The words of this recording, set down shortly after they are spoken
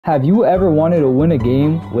Have you ever wanted to win a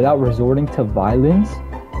game without resorting to violence?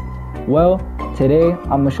 Well, today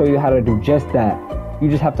I'm going to show you how to do just that. You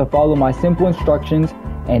just have to follow my simple instructions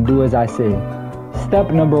and do as I say. Step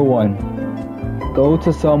number 1. Go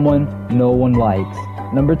to someone no one likes.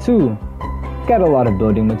 Number 2. Get a lot of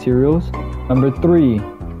building materials. Number 3.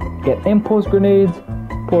 Get impulse grenades,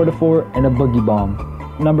 porta-fort, and a boogie bomb.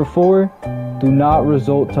 Number 4. Do not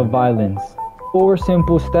resort to violence. 4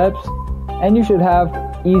 simple steps and you should have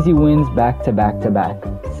easy wins back to back to back.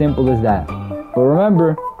 Simple as that. But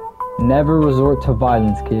remember, never resort to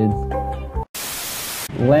violence, kids.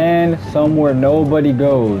 Land somewhere nobody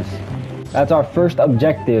goes. That's our first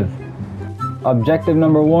objective. Objective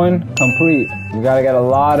number 1, complete. We gotta get a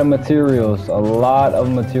lot of materials. A lot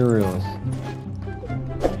of materials.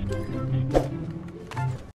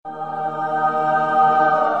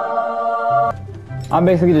 I'm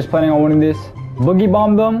basically just planning on winning this. Boogie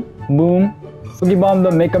bomb them, boom. Boogie bomb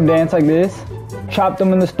them, make them dance like this. Chop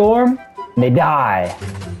them in the storm, and they die.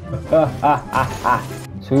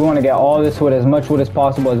 So we want to get all this wood, as much wood as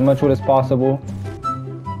possible,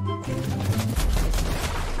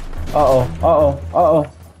 Uh-oh.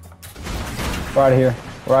 We're out of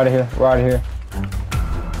here.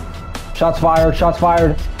 Shots fired.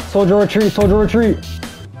 Soldier retreat.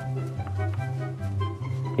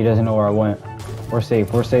 He doesn't know where I went. We're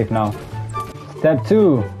safe now. Step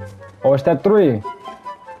 2. Or step 3,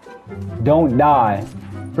 don't die.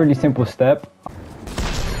 Pretty simple step.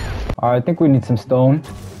 Alright, I think we need some stone.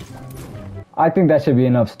 I think that should be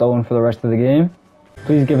enough stone for the rest of the game.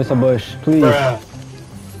 Please give us a bush, please. Bruh.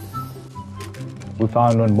 We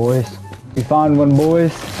found one,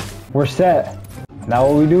 boys. We're set. Now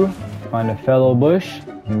what we do, find a fellow bush,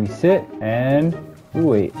 and we sit, and we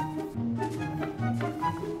wait.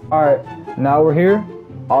 Alright, now we're here.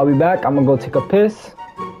 I'll be back. I'm gonna go take a piss.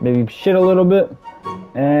 Maybe shit a little bit,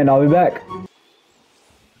 and I'll be back.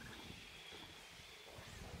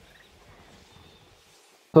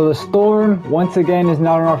 So the storm, once again, is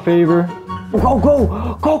not in our favor.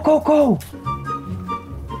 Go!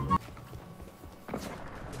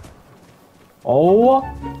 Oh!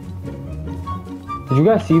 Did you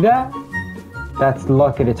guys see that? That's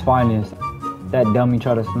luck at its finest. That dummy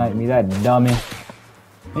tried to snipe me,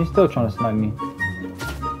 He's still trying to snipe me.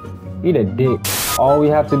 Eat a dick. All we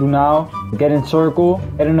have to do now, get in circle,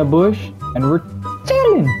 get in a bush, and we're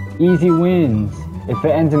chilling. Easy wins. If it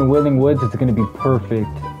ends in Willing Woods, it's gonna be perfect.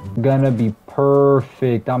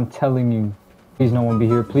 I'm telling you. Please no one be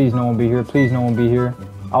here.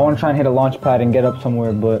 I want to try and hit a launch pad and get up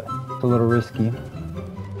somewhere, but it's a little risky. I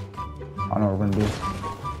don't know what we're gonna do.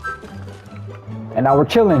 And now we're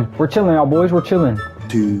chilling now, boys.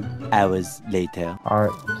 2 hours later.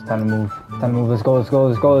 Alright, it's time to move. Let's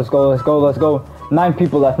go. 9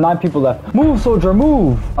 people left. Move, soldier,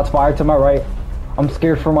 move! Shots fired to my right. I'm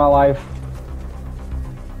scared for my life.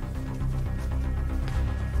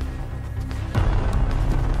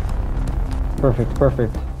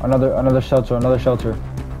 Perfect. Another shelter.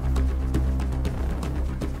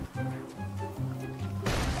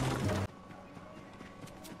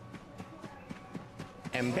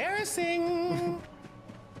 Embarrassing.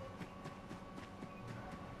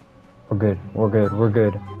 We're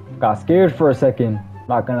good. Got scared for a second,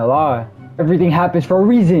 not gonna lie. Everything happens for a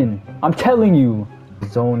reason, I'm telling you. The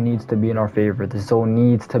zone needs to be in our favor.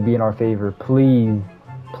 Please.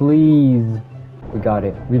 We got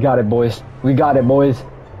it, boys.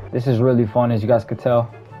 This is really fun, as you guys could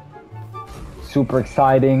tell. Super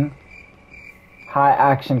exciting. High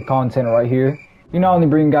action content right here. You not only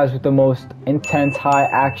bring guys with the most intense, high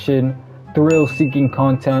action, thrill-seeking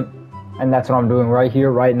content, and that's what I'm doing right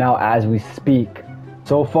here, right now, as we speak.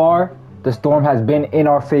 So far, the storm has been in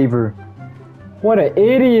our favor. What an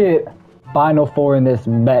idiot! Final 4 in this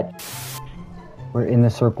bet. We're in the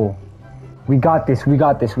circle. We got this.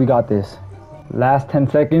 Last 10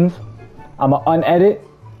 seconds. I'ma unedit.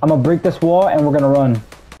 I'ma break this wall, and we're gonna run.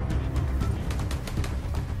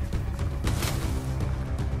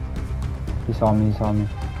 He saw me.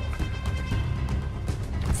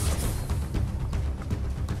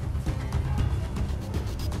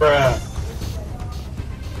 Bruh.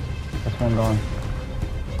 That's one gone.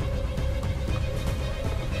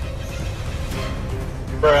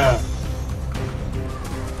 Bruh.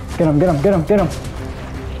 Get him.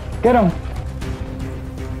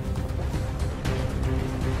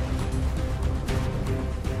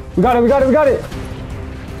 We got it.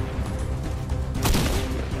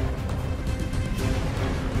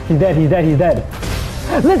 He's dead.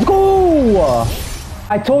 Let's go!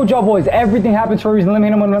 I told y'all boys, everything happens for a reason. Let me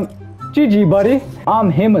hit him. GG, buddy.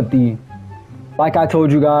 I'm Himothy. Like I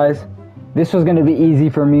told you guys, This was gonna be easy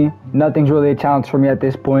for me. Nothing's really a challenge for me at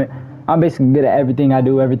this point. I'm basically good at everything I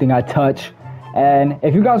do, everything I touch. And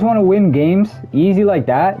if you guys want to win games easy like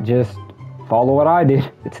that, just follow what I did.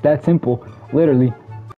 It's that simple, literally.